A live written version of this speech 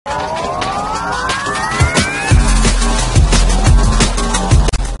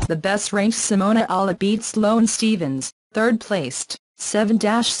the best-ranked Simona Halep beat Sloane Stephens, third-placed,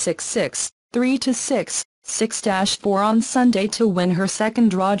 7-6-6, 3-6, 6-4 on Sunday to win her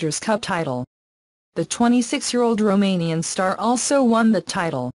second Rogers Cup title. The 26-year-old Romanian star also won the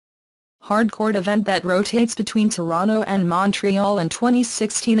title. Hardcourt event that rotates between Toronto and Montreal in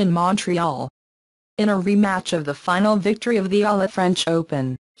 2016 in Montreal. In a rematch of the final victory of the Halep French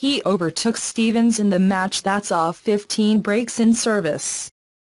Open, he overtook Stephens in the match that saw 15 breaks in service.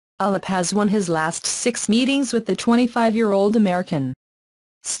 Halep has won his last 6 meetings with the 25-year-old American.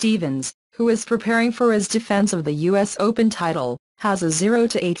 Stephens, who is preparing for his defense of the U.S. Open title, has a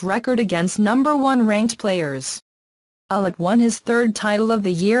 0-8 record against number 1 ranked players. Halep won his third title of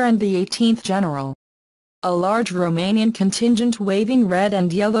the year and the 18th general. A large Romanian contingent waving red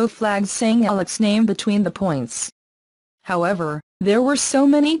and yellow flags saying Halep's name between the points. However, there were so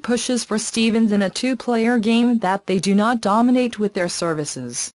many pushes for Stephens in a two-player game that they do not dominate with their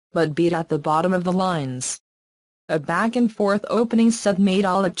services, but beat at the bottom of the lines. A back-and-forth opening set made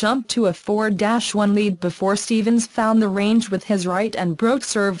Halep jump to a 4-1 lead before Stephens found the range with his right and broke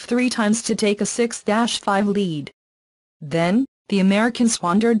serve 3 times to take a 6-5 lead. Then, the American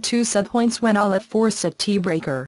squandered 2 set points when Halep forced a tiebreaker.